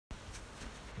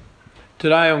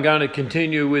Today I'm going to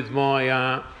continue with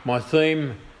my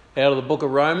theme out of the book of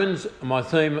Romans, my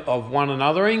theme of one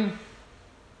anothering.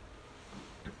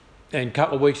 And a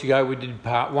couple of weeks ago we did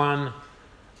part 1,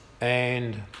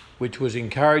 which was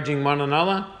encouraging one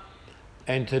another.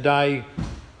 And today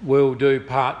we'll do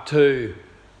part 2,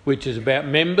 which is about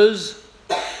members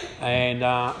and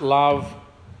love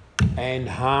and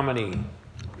harmony.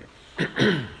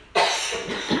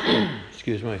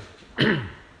 Excuse me.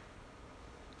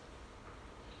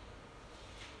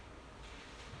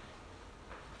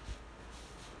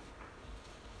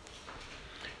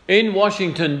 In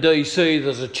Washington, D.C.,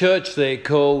 there's a church there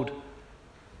called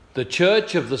the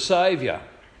Church of the Saviour.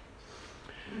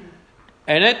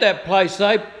 And at that place,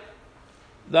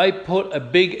 they put a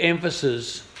big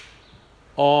emphasis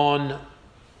on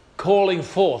calling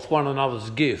forth one another's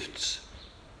gifts.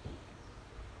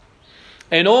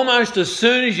 And almost as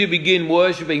soon as you begin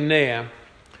worshipping now,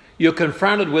 you're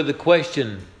confronted with the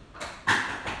question,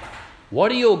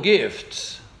 what are your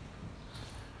gifts?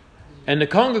 And the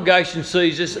congregation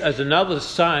sees this as another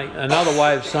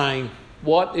way of saying,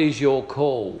 what is your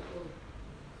call?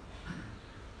 I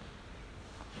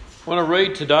want to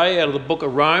read today out of the book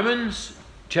of Romans,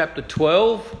 chapter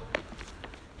 12,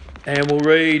 and we'll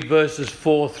read verses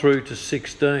 4 through to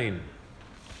 16.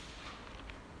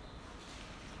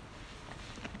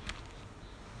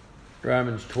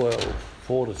 Romans 12,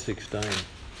 4 to 16.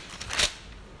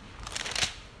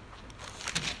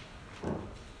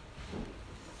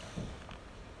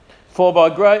 For by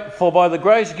the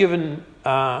grace given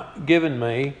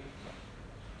me,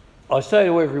 I say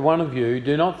to every one of you,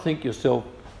 do not think yourself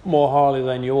more highly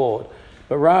than you ought,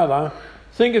 but rather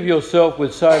think of yourself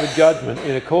with sober judgment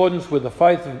in accordance with the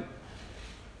faith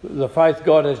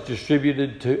God has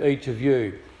distributed to each of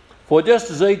you. For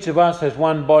just as each of us has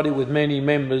one body with many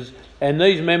members, and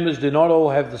these members do not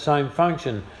all have the same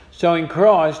function, so in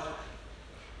Christ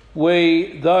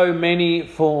we, though many,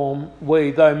 form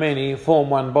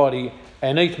one body,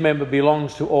 and each member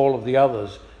belongs to all of the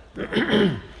others.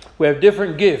 We have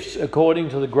different gifts according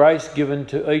to the grace given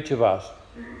to each of us.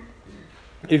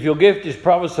 If your gift is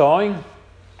prophesying,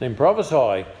 then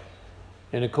prophesy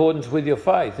in accordance with your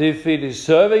faith. If it is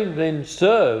serving, then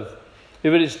serve.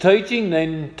 If it is teaching,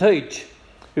 then teach.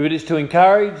 If it is to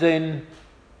encourage, then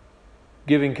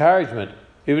give encouragement.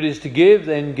 If it is to give,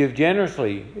 then give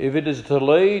generously. If it is to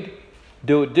lead,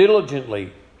 do it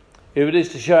diligently. If it is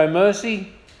to show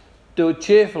mercy, do it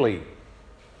cheerfully.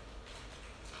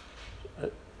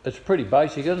 It's pretty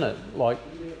basic, isn't it?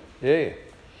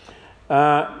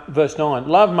 Verse 9.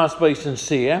 Love must be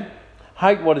sincere.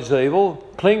 Hate what is evil.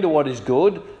 Cling to what is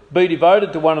good. Be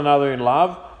devoted to one another in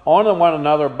love. Honour one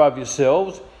another above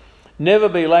yourselves. Never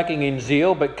be lacking in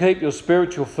zeal, but keep your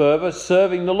spiritual fervour,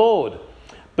 serving the Lord.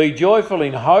 Be joyful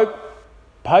in hope,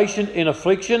 patient in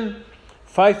affliction,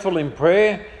 faithful in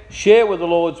prayer, share with the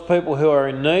Lord's people who are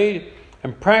in need,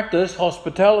 and practice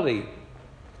hospitality.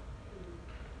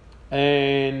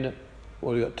 And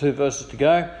we've got 2 verses to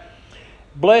go.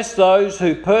 Bless those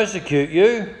who persecute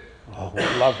you. Oh, we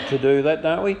love to do that,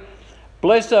 don't we?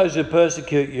 Bless those who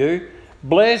persecute you.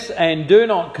 Bless and do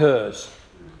not curse.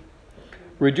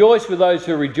 Rejoice with those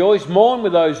who rejoice. Mourn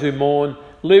with those who mourn.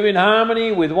 Live in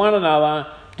harmony with one another.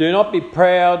 Do not be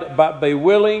proud, but be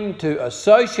willing to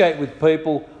associate with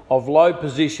people of low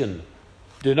position.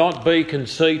 Do not be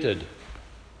conceited.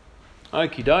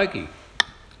 Okie dokie.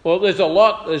 Well,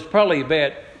 there's probably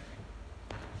about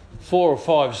 4 or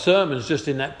 5 sermons just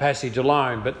in that passage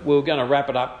alone, but we're going to wrap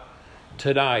it up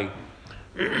today.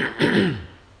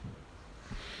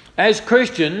 As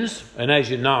Christians, and as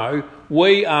you know,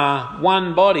 we are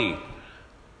one body.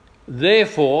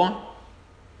 Therefore,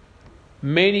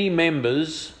 many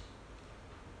members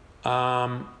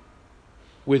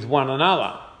with one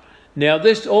another. Now,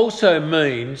 this also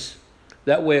means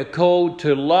that we're called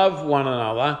to love one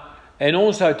another and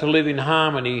also to live in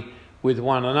harmony with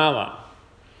one another.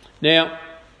 Now,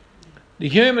 the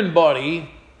human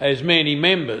body has many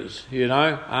members,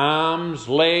 arms,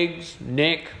 legs,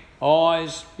 neck,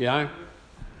 eyes,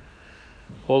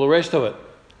 all the rest of it.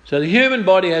 So the human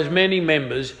body has many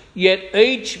members, yet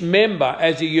each member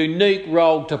has a unique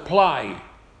role to play.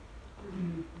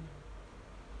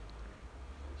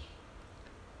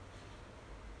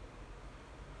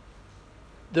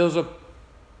 There was a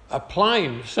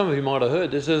plane, some of you might have heard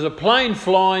this, there's a plane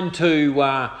flying to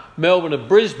Melbourne to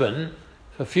Brisbane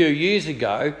a few years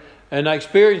ago, and they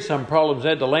experienced some problems. They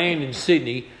had to land in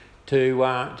Sydney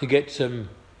to get some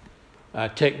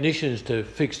technicians to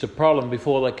fix the problem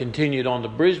before they continued on to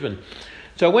Brisbane.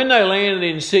 So when they landed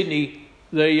in Sydney,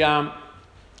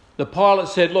 the the pilot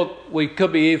said, look, we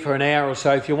could be here for an hour or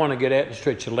so. If you want to get out and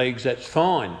stretch your legs, that's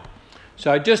fine.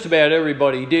 So just about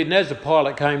everybody did. And as the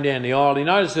pilot came down the aisle, he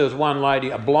noticed there was one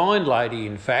lady, a blind lady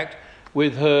in fact,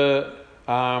 with her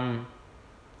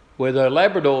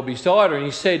Labrador beside her. And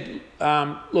he said,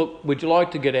 look, would you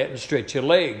like to get out and stretch your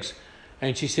legs?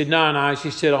 And she said, no. She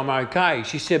said, I'm okay.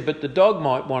 She said, but the dog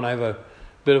might want to have a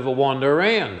bit of a wander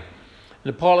around. And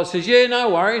the pilot says, yeah, no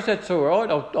worries, that's all right.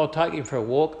 I'll take him for a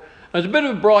walk. It was a bit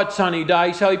of a bright sunny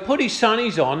day, so he put his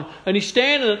sunnies on and he's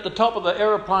standing at the top of the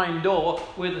aeroplane door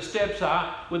where the steps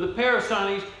are with a pair of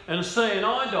sunnies and a C&I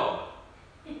dog.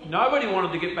 Nobody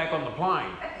wanted to get back on the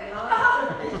plane.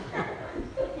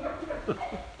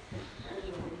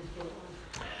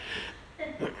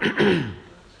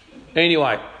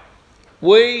 Anyway,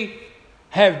 we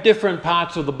have different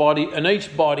parts of the body, and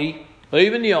each body,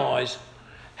 even the eyes,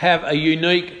 have a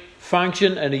unique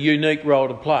function and a unique role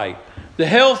to play. The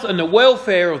health and the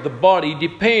welfare of the body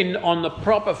depend on the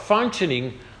proper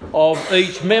functioning of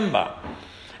each member.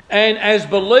 And as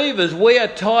believers, we are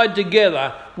tied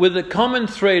together with the common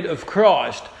thread of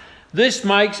Christ. This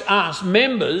makes us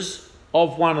members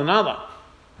of one another.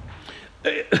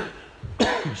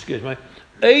 Excuse me.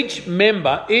 Each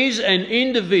member is an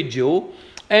individual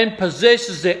and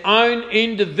possesses their own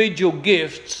individual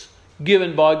gifts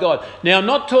given by God. Now, I'm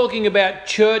not talking about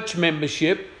church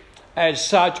membership as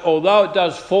such, although it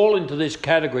does fall into this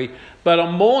category, but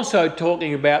I'm more so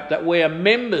talking about that we are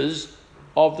members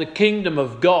of the kingdom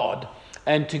of God,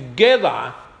 and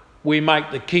together we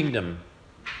make the kingdom.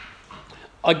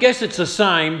 I guess it's the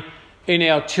same in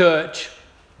our church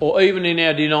or even in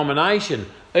our denomination.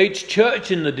 Each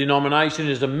church in the denomination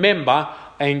is a member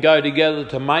and go together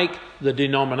to make the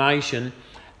denomination,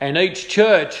 and each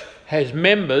church has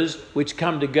members which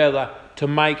come together to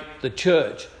make the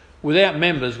church. Without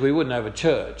members, we wouldn't have a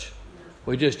church.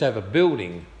 We just have a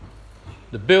building.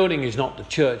 The building is not the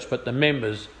church, but the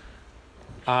members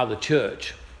are the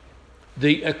church.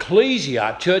 The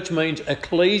ecclesia, church means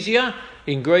ecclesia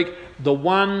in Greek, the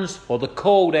ones or the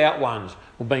called out ones.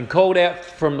 We've been called out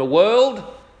from the world,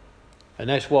 and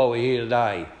that's why we're here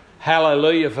today.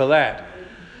 Hallelujah for that.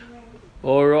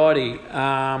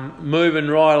 Alrighty, moving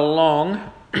right along.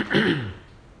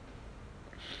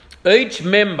 Each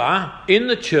member in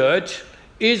the church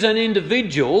is an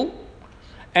individual,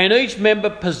 and each member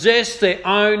possesses their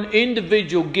own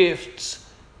individual gifts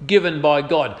given by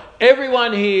God.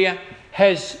 Everyone here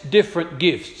has different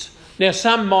gifts. Now,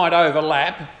 some might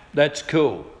overlap. That's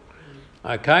cool.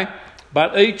 Okay?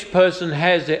 But each person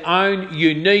has their own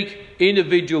unique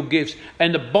individual gifts.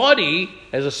 And the body,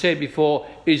 as I said before,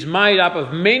 is made up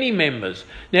of many members.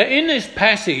 Now, in this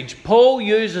passage, Paul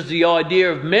uses the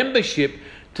idea of membership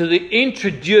to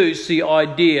introduce the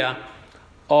idea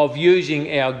of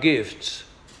using our gifts.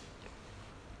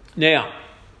 Now,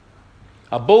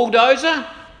 a bulldozer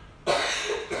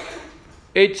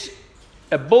is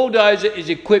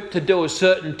equipped to do a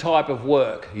certain type of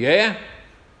work, yeah?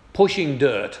 Pushing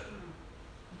dirt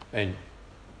and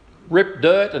rip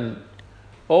dirt and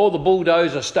all the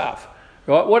bulldozer stuff,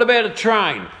 right? What about a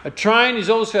train? A train is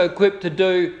also equipped to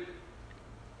do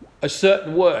a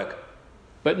certain work,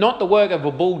 but not the work of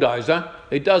a bulldozer.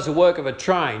 It does the work of a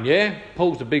train, yeah?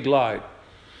 Pulls a big load.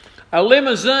 A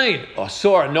limousine. I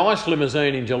saw a nice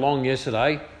limousine in Geelong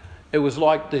yesterday. It was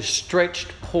like this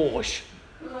stretched Porsche.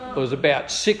 It was about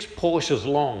 6 Porsches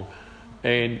long,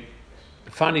 and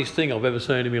the funniest thing I've ever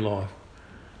seen in my life.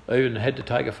 I even had to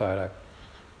take a photo.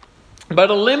 But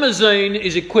a limousine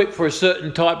is equipped for a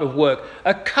certain type of work.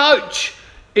 A coach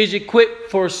is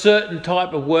equipped for a certain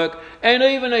type of work, and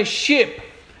even a ship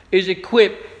is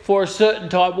equipped for a certain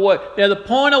type of work. Now, the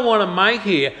point I want to make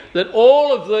here, that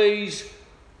all of these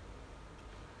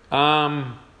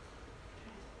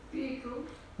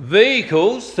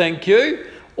vehicles, thank you,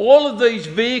 all of these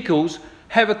vehicles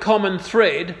have a common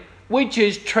thread, which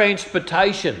is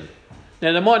transportation.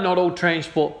 Now, they might not all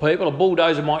transport people. A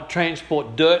bulldozer might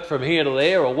transport dirt from here to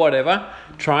there or whatever,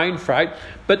 train, freight.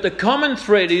 But the common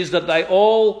thread is that they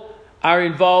all are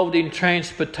involved in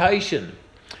transportation.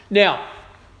 Now,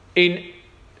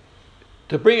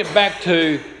 to bring it back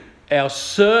to our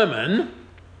sermon,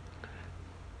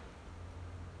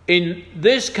 in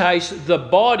this case, the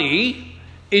body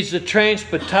is the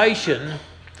transportation,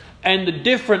 and the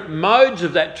different modes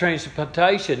of that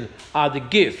transportation are the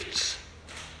gifts.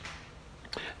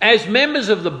 As members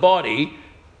of the body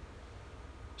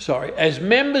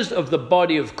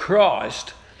of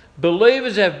Christ,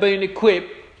 believers have been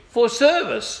equipped for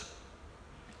service.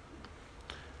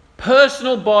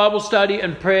 Personal Bible study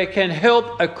and prayer can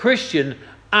help a Christian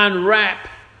unwrap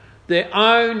their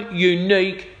own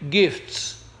unique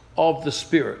gifts of the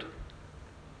Spirit.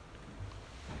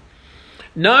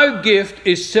 No gift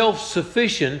is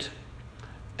self-sufficient,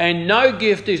 and no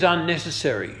gift is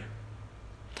unnecessary.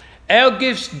 Our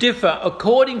gifts differ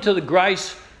according to the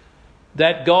grace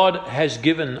that God has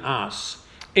given us.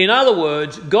 In other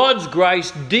words, God's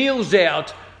grace deals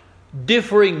out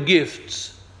differing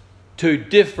gifts to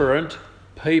different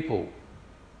people.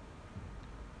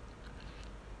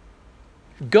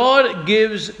 God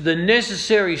gives the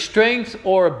necessary strength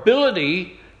or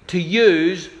ability to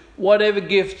use whatever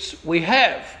gifts we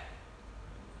have.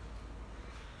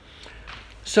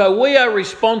 So we are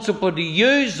responsible to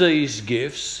use these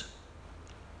gifts,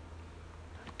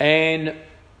 and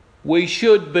we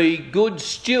should be good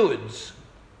stewards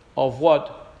of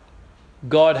what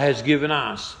God has given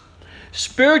us.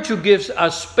 Spiritual gifts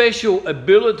are special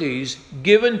abilities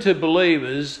given to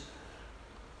believers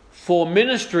for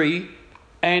ministry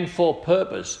and for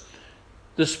purpose.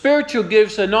 The spiritual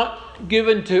gifts are not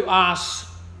given to us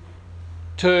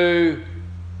to,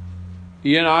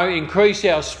 increase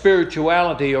our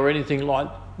spirituality or anything like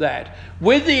that,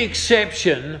 with the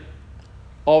exception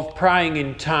of praying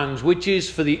in tongues, which is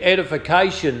for the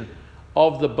edification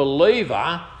of the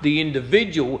believer, the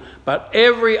individual, but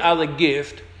every other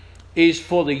gift is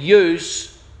for the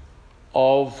use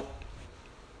of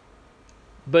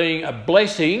being a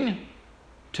blessing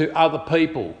to other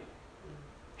people.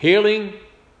 Healing,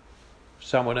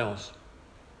 someone else.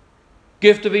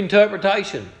 Gift of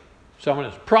interpretation, someone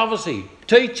else. Prophecy,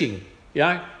 teaching,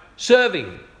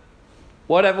 serving,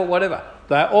 whatever.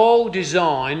 They're all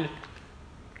designed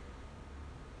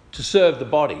to serve the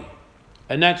body.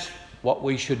 And that's what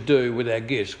we should do with our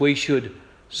gifts. We should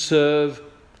serve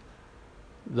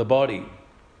the body.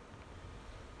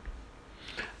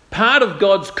 Part of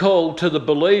God's call to the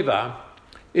believer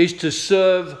is to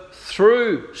serve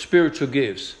through spiritual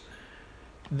gifts.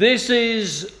 This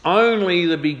is only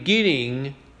the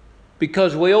beginning,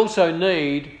 because we also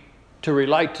need to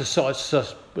relate to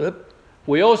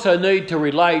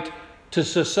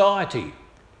society.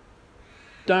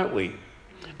 Don't we?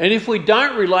 And if we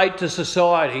don't relate to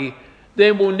society,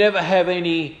 then we'll never have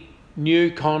any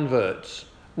new converts.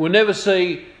 We'll never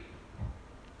see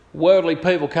worldly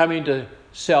people come into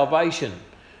salvation.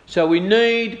 So we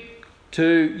need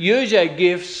to use our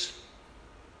gifts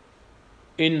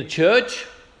in the church,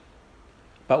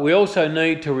 but we also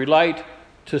need to relate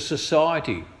to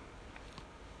society.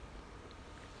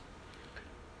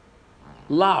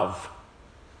 Love.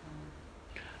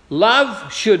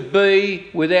 Love should be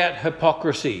without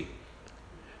hypocrisy.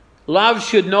 Love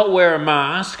should not wear a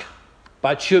mask,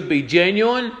 but should be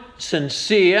genuine,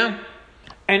 sincere,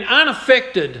 and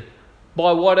unaffected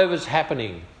by whatever's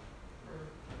happening.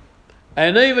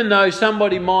 And even though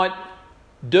somebody might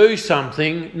do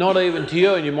something, not even to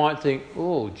you, and you might think,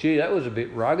 oh, gee, that was a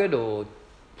bit rugged, or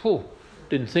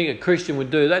didn't think a Christian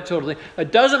would do that sort of thing.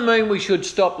 It doesn't mean we should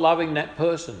stop loving that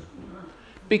person.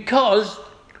 Because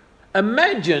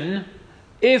imagine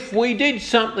if we did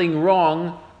something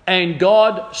wrong and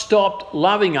God stopped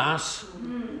loving us,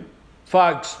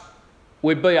 folks,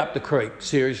 we'd be up the creek,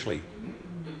 seriously,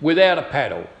 without a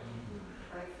paddle.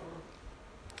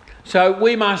 So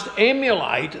we must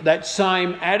emulate that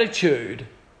same attitude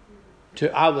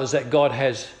to others that God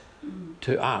has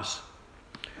to us.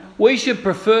 We should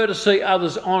prefer to see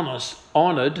others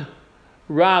honoured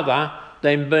rather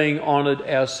than being honoured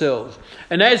ourselves.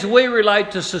 And as we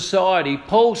relate to society,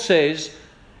 Paul says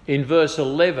in verse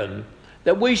 11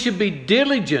 that we should be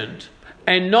diligent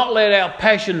and not let our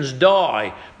passions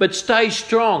die, but stay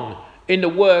strong in the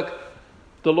work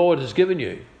the Lord has given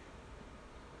you.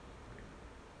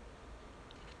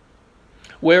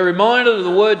 We're reminded of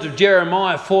the words of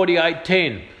Jeremiah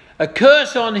 48:10. A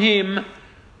curse on him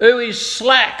who is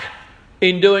slack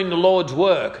in doing the Lord's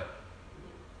work.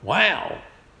 Wow.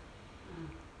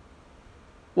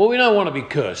 Well, we don't want to be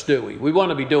cursed, do we? We want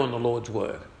to be doing the Lord's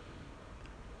work.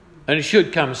 And it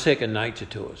should come second nature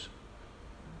to us.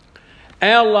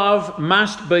 Our love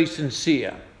must be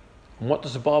sincere. And what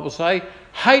does the Bible say?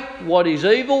 Hate what is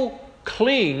evil,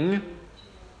 cling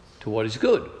to what is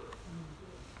good.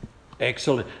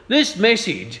 Excellent. This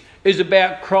message is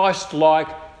about Christ-like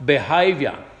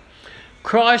behaviour.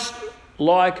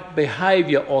 Christ-like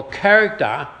behaviour or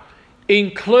character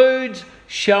includes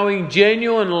showing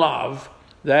genuine love,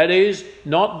 that is,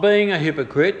 not being a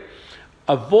hypocrite,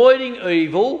 avoiding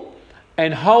evil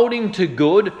and holding to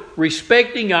good,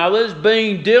 respecting others,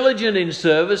 being diligent in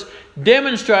service,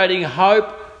 demonstrating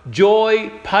hope,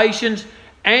 joy, patience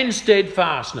and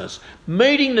steadfastness,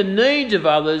 meeting the needs of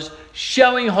others,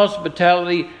 showing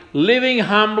hospitality, living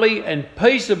humbly and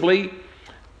peaceably,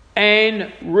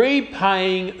 and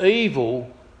repaying evil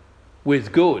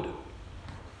with good.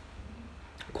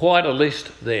 Quite a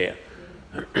list there.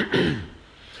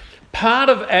 Part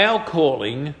of our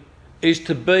calling is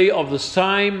to be of the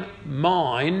same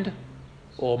mind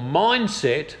or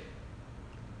mindset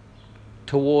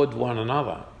toward one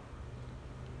another.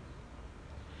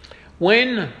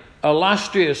 When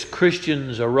illustrious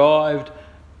Christians arrived,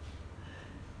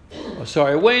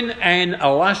 when an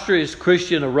illustrious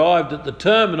Christian arrived at the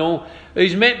terminal,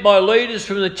 he's met by leaders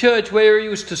from the church where he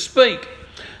was to speak.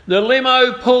 The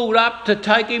limo pulled up to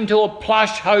take him to a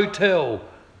plush hotel.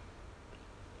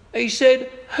 He said,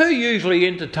 "Who usually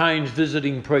entertains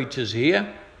visiting preachers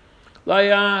here?"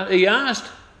 He asked.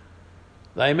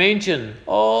 They mentioned,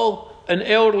 an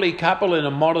elderly couple in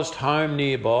a modest home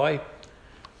nearby.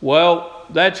 "Well,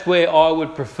 that's where I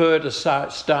would prefer to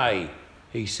stay,"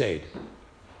 he said.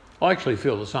 I actually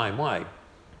feel the same way.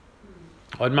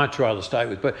 I'd much rather stay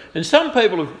with people. And some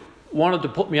people have wanted to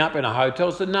put me up in a hotel.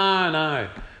 I said, no,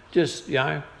 just,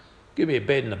 give me a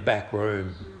bed in the back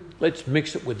room. Let's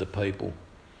mix it with the people.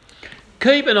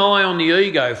 Keep an eye on the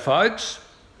ego, folks,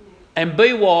 and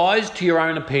be wise to your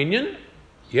own opinion.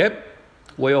 Yep,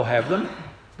 we all have them,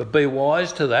 but be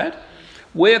wise to that.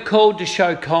 We're called to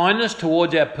show kindness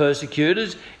towards our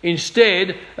persecutors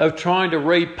instead of trying to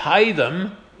repay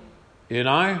them,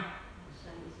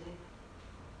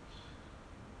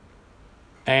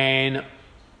 And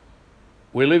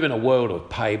we live in a world of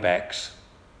paybacks.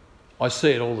 I see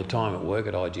it all the time at work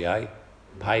at IGA.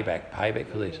 Payback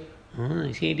for this.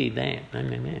 He did that.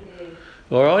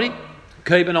 Alrighty?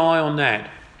 Keep an eye on that.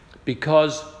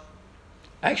 Because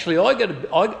actually I get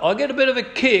a bit of a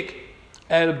kick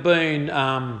out of being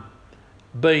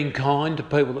kind to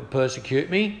people that persecute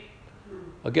me.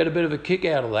 I get a bit of a kick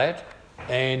out of that.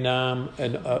 And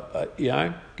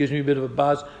gives me a bit of a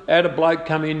buzz. I had a bloke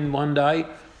come in one day,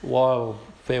 a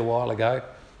fair while ago,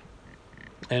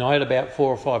 and I had about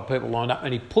 4 or 5 people lined up,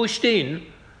 and he pushed in,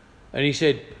 and he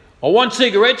said, "I want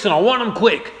cigarettes and I want them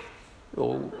quick."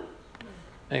 Well,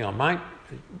 hang on, mate,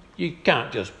 you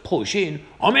can't just push in.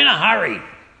 I'm in a hurry.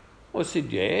 I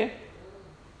said, "Yeah,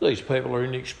 these people are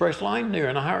in the express lane, they're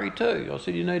in a hurry too." I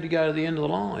said, "You need to go to the end of the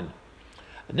line."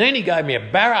 And then he gave me a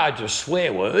barrage of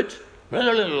swear words,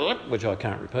 which I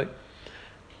can't repeat.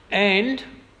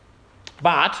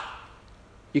 But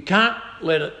you can't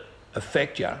let it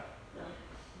affect you.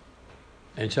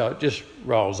 And so it just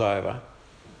rolls over.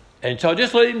 And so I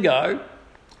just let him go.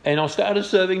 And I started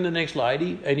serving the next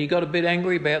lady, and he got a bit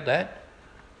angry about that.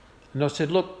 And I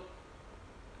said, "Look,"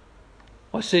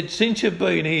 "since you've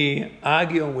been here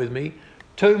arguing with me,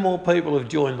 2 more people have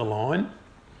joined the line."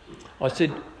 I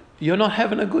said, "You're not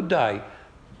having a good day."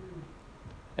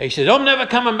 He said, "I'm never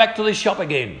coming back to this shop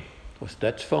again." I said,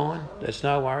 "That's fine. That's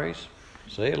no worries.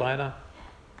 See you later.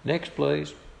 Next,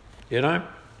 please."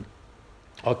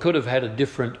 I could have had a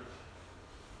different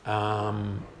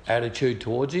attitude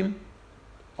towards him.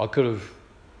 I could have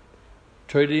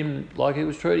treated him like he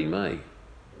was treating me.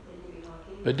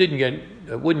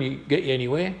 It wouldn't get you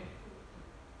anywhere.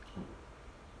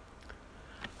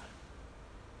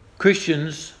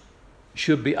 Christians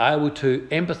should be able to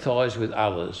empathise with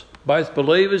others, both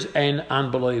believers and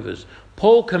unbelievers.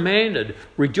 Paul commanded,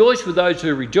 "Rejoice with those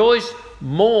who rejoice,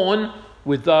 mourn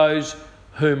with those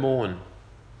who mourn."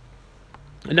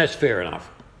 And that's fair enough.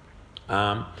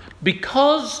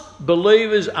 Because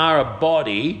believers are a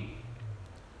body,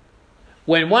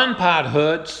 when one part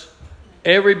hurts,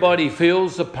 everybody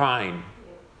feels the pain.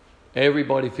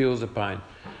 Everybody feels the pain.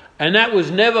 And that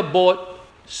was never brought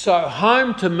so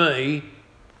home to me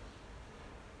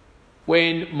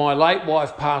when my late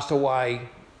wife passed away,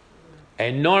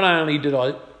 and not only did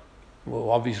I,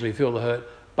 obviously feel the hurt,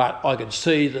 but I could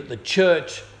see that the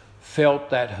church felt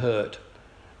that hurt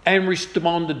and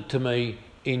responded to me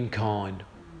in kind.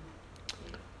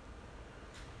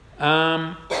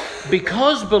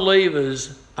 Because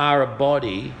believers are a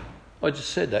body, I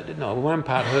just said that, didn't I? When one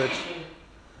part hurts,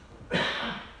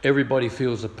 everybody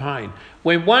feels the pain.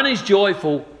 When one is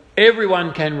joyful,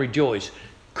 everyone can rejoice.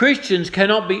 Christians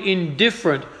cannot be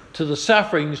indifferent to the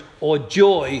sufferings or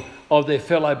joy of their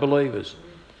fellow believers.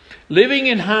 Living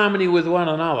in harmony with one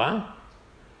another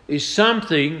is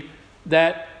something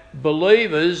that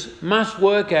believers must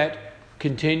work at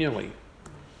continually.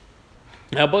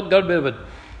 Now, I've got a bit of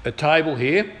a table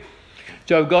here.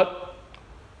 So I've got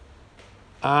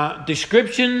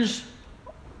descriptions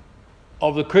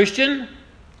of the Christian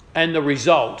and the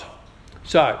result.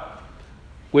 So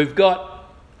we've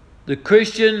got the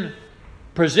Christian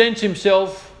presents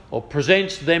himself or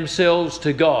presents themselves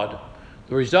to God.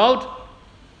 The result,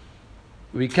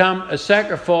 we become a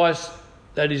sacrifice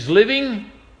that is living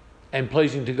and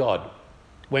pleasing to God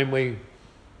when we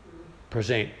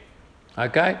present.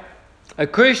 Okay? A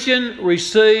Christian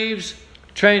receives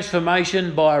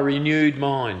transformation by a renewed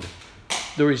mind.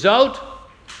 The result?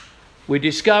 We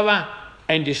discover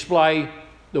and display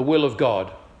the will of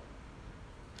God.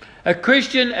 A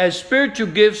Christian has spiritual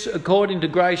gifts according to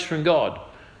grace from God.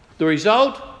 The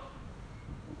result?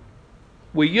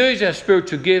 We use our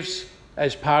spiritual gifts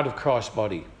as part of Christ's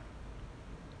body.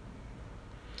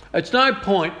 It's no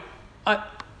point. I'd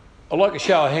like a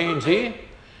show of hands here.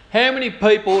 How many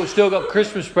people have still got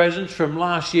Christmas presents from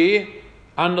last year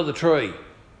under the tree?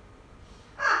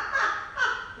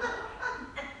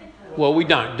 Well, we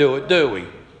don't do it, do we?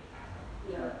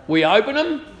 We open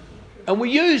them and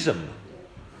we use them.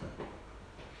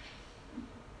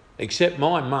 Except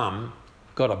my mum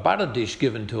got a butter dish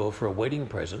given to her for a wedding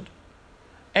present.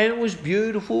 And it was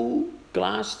beautiful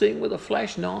glass thing with a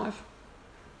flash knife.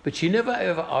 But she never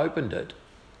ever opened it.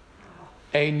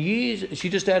 And years, she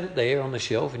just had it there on the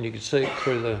shelf and you could see it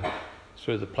through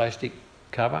the plastic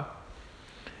cover.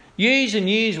 Years and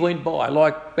years went by,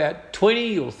 like about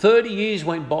 20 or 30 years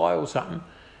went by or something.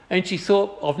 And she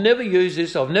thought, I've never used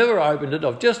this, I've never opened it,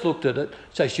 I've just looked at it.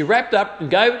 So she wrapped up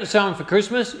and gave it to someone for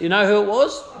Christmas. You know who it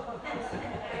was?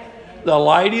 The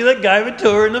lady that gave it to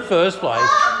her in the first place.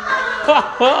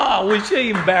 Was she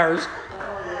embarrassed?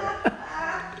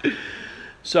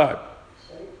 So,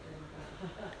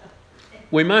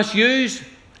 we must use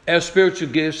our spiritual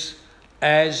gifts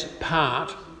as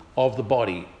part of the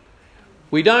body.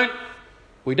 We don't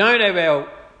have our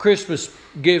Christmas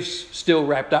gifts still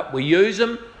wrapped up. We use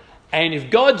them. And if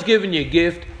God's given you a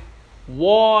gift,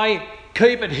 why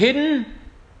keep it hidden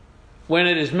when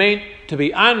it is meant to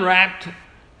be unwrapped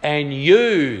and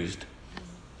used?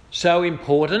 So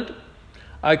important.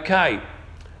 Okay.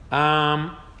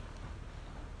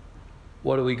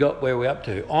 What do we got? Where are we up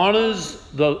to? Honours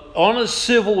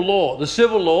civil law. The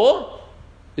civil law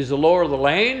is the law of the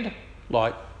land,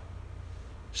 like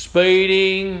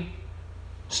speeding,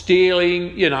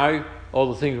 stealing,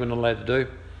 all the things we're not allowed to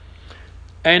do.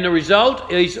 And the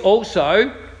result is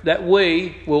also that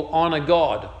we will honour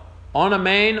God. Honour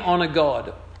man, honour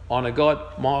God. Honour God,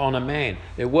 honour man.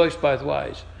 It works both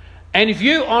ways. And if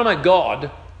you honour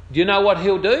God, do you know what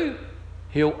He'll do?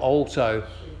 He'll also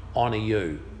honour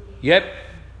you. Yep.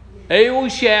 He will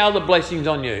shower the blessings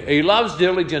on you. He loves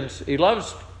diligence. He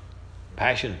loves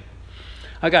passion.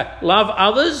 Okay. Love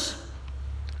others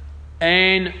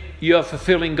and you're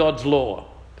fulfilling God's law.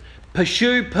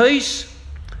 Pursue peace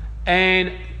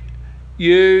and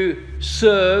you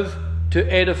serve to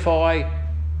edify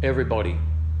everybody.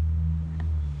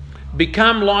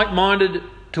 Become like-minded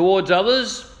towards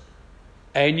others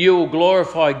and you will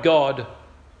glorify God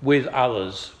with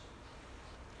others.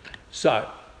 So,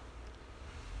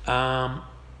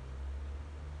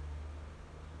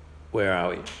 where are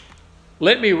we?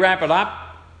 Let me wrap it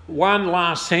up. One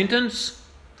last sentence.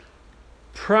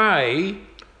 Pray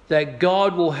that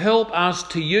God will help us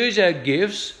to use our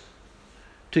gifts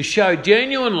to show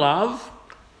genuine love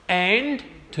and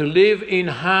to live in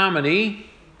harmony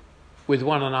with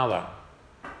one another.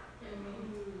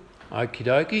 Okie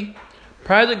dokie.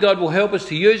 Pray that God will help us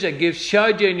to use our gifts,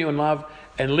 show genuine love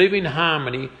and live in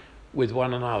harmony with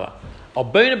one another.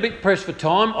 I've been a bit pressed for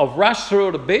time. I've rushed through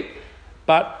it a bit,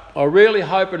 but I really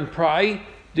hope and pray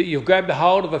that you've grabbed a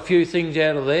hold of a few things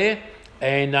out of there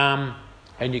and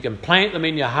you can plant them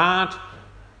in your heart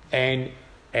and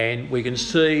we can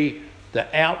see the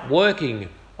outworking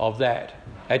of that.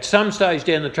 At some stage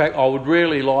down the track, I would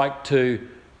really like to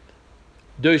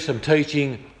do some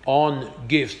teaching on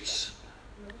gifts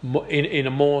in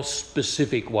a more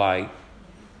specific way.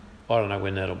 I don't know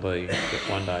when that'll be, but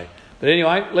one day. But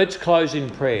anyway, let's close in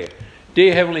prayer.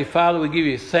 Dear Heavenly Father, we give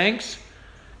you thanks.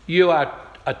 You are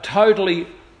a totally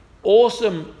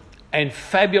awesome and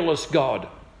fabulous God.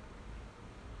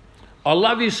 I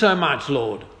love you so much,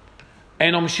 Lord.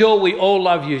 And I'm sure we all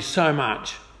love you so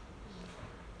much.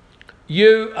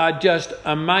 You are just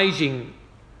amazing.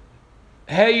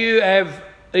 How you have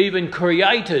even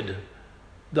created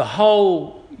the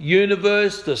whole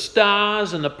universe, the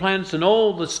stars and the planets and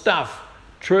all the stuff,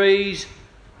 trees,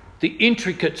 the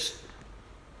intricates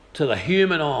to the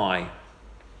human eye.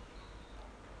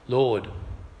 Lord,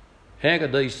 how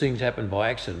could these things happen by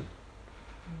accident?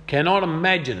 Cannot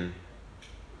imagine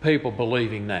people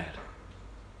believing that.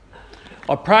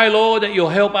 I pray, Lord, that you'll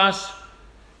help us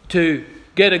to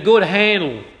get a good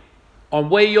handle on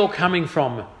where you're coming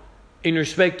from in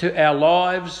respect to our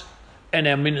lives and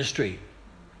our ministry.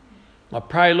 I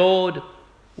pray, Lord,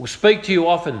 we'll speak to you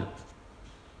often,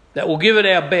 that we'll give it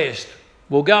our best.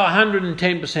 We'll go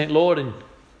 110%, Lord, and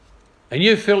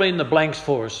you fill in the blanks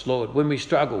for us, Lord, when we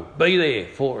struggle. Be there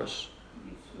for us.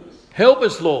 Help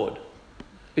us, Lord.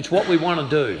 It's what we want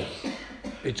to do.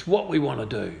 It's what we want to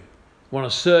do. We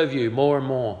want to serve you more and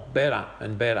more, better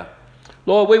and better.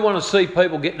 Lord, we want to see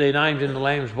people get their names in the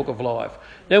Lamb's Book of Life.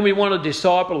 Then we want to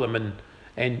disciple them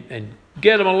and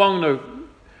get them along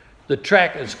the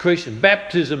track as Christians.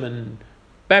 Baptism in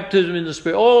the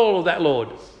Spirit, all of that, Lord.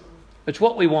 It's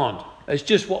what we want. It's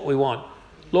just what we want.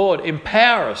 Lord,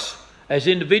 empower us as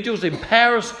individuals,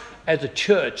 empower us as a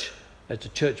church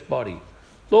body.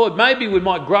 Lord, maybe we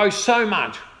might grow so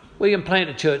much we can plant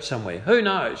a church somewhere. Who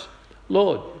knows?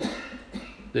 Lord,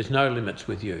 there's no limits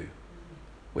with you.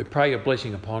 We pray your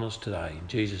blessing upon us today. In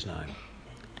Jesus' name.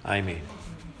 Amen.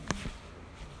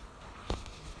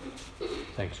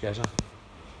 Thanks, Gaza.